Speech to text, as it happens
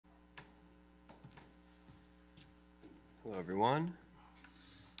Hello, everyone.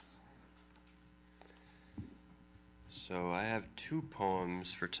 So I have two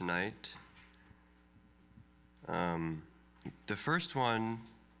poems for tonight. The first one,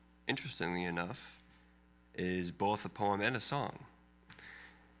 interestingly enough, is both a poem and a song.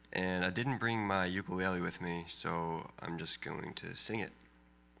 And I didn't bring my ukulele with me, so I'm just going to sing it.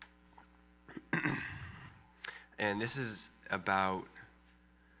 And this is about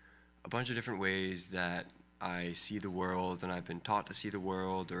a bunch of different ways that I see the world, and I've been taught to see the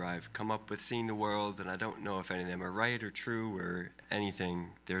world, or I've come up with seeing the world, and I don't know if any of them are right or true or anything.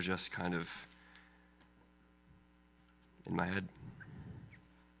 They're just kind of in my head.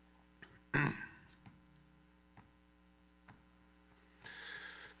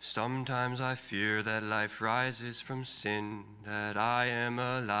 Sometimes I fear that life rises from sin, that I am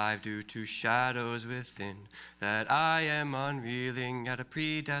alive due to shadows within, that I am unreeling at a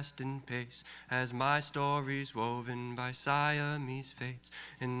predestined pace, as my story's woven by Siamese fates,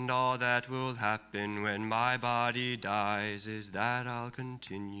 and all that will happen when my body dies is that I'll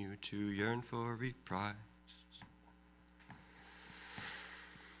continue to yearn for reprise.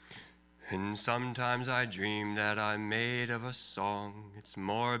 And sometimes I dream that I'm made of a song. It's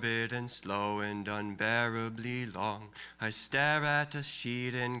morbid and slow and unbearably long. I stare at a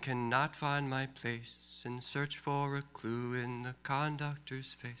sheet and cannot find my place, and search for a clue in the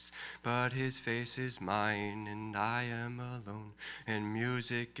conductor's face. But his face is mine and I am alone, and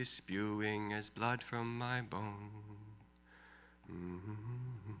music is spewing as blood from my bone.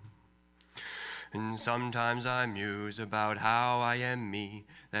 And sometimes I muse about how I am me,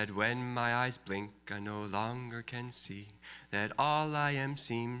 that when my eyes blink I no longer can see, that all I am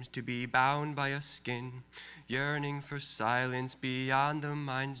seems to be bound by a skin, yearning for silence beyond the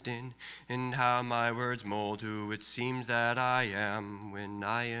mind's din, and how my words mold who it seems that I am, when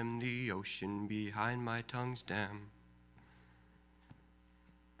I am the ocean behind my tongue's dam.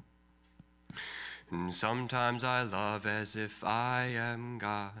 And sometimes I love as if I am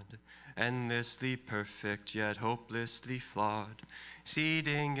God, endlessly perfect yet hopelessly flawed,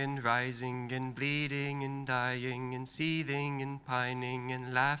 seeding and rising and bleeding and dying and seething and pining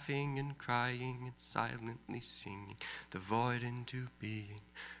and laughing and crying and silently singing the void into being,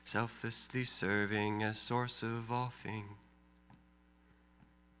 selflessly serving as source of all things.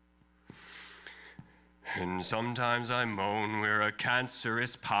 And sometimes I moan we're a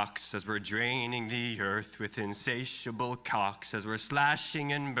cancerous pox, as we're draining the earth with insatiable cocks, as we're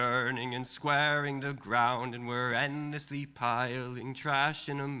slashing and burning and squaring the ground, and we're endlessly piling trash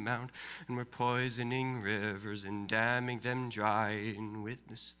in a mound, and we're poisoning rivers and damming them dry, and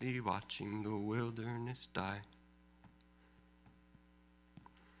witnessly watching the wilderness die.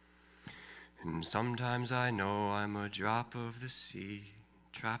 And sometimes I know I'm a drop of the sea,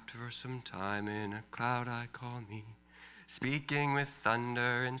 trapped for some time in a cloud I call me, speaking with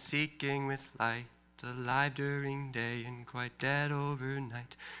thunder and seeking with light, alive during day and quite dead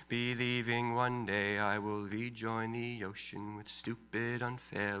overnight, believing one day I will rejoin the ocean with stupid,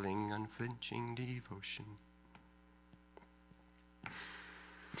 unfailing, unflinching devotion.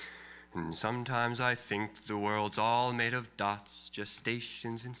 And sometimes I think the world's all made of dots,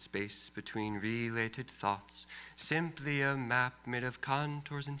 gestations in space between related thoughts, simply a map made of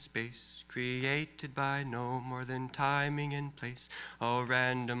contours in space, created by no more than timing and place, a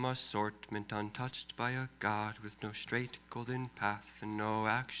random assortment untouched by a god, with no straight golden path and no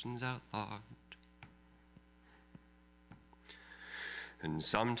actions outlawed. And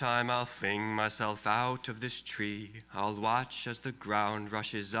sometime I'll fling myself out of this tree, I'll watch as the ground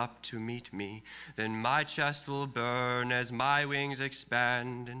rushes up to meet me, then my chest will burn as my wings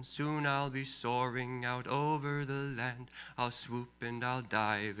expand, and soon I'll be soaring out over the land. I'll swoop and I'll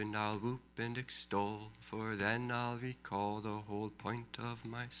dive and I'll whoop and extol, for then I'll recall the whole point of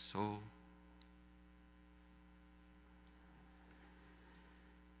my soul.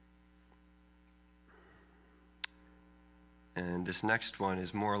 And this next one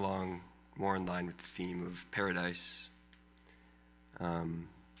is more in line with the theme of paradise.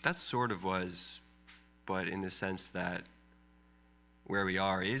 That sort of was, but in the sense that where we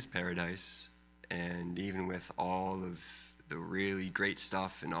are is paradise, and even with all of the really great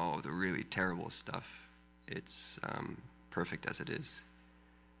stuff and all of the really terrible stuff, it's perfect as it is.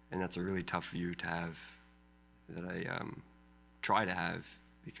 And that's a really tough view to have, that I try to have,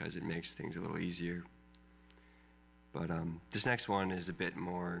 because it makes things a little easier. But this next one is a bit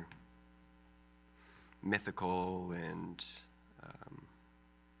more mythical, and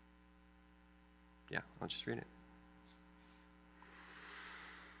yeah, I'll just read it.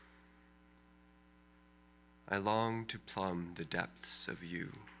 I long to plumb the depths of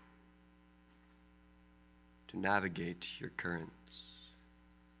you, to navigate your currents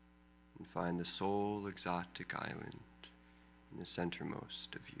and find the sole exotic island in the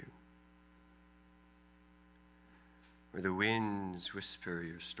centermost of you, where the winds whisper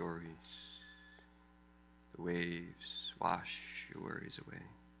your stories, the waves wash your worries away,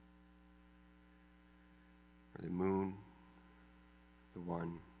 where the moon, the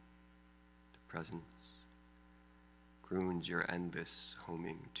one, the presence, croons your endless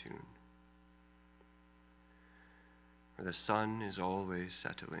homing tune, where the sun is always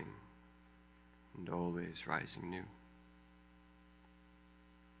settling and always rising new,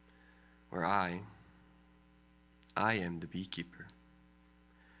 where I am the beekeeper.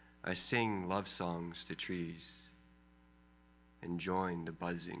 I sing love songs to trees and join the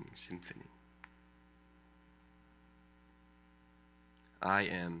buzzing symphony. I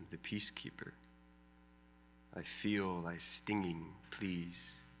am the peacekeeper. I feel thy stinging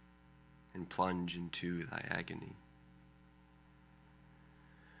pleas and plunge into thy agony.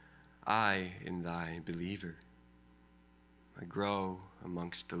 I am thy believer. I grow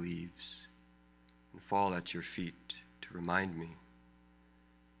amongst the leaves and fall at your feet to remind me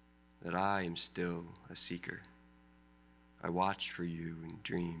that I am still a seeker. I watch for you in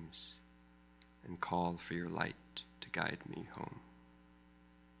dreams and call for your light to guide me home.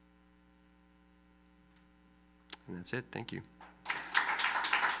 And that's it. Thank you.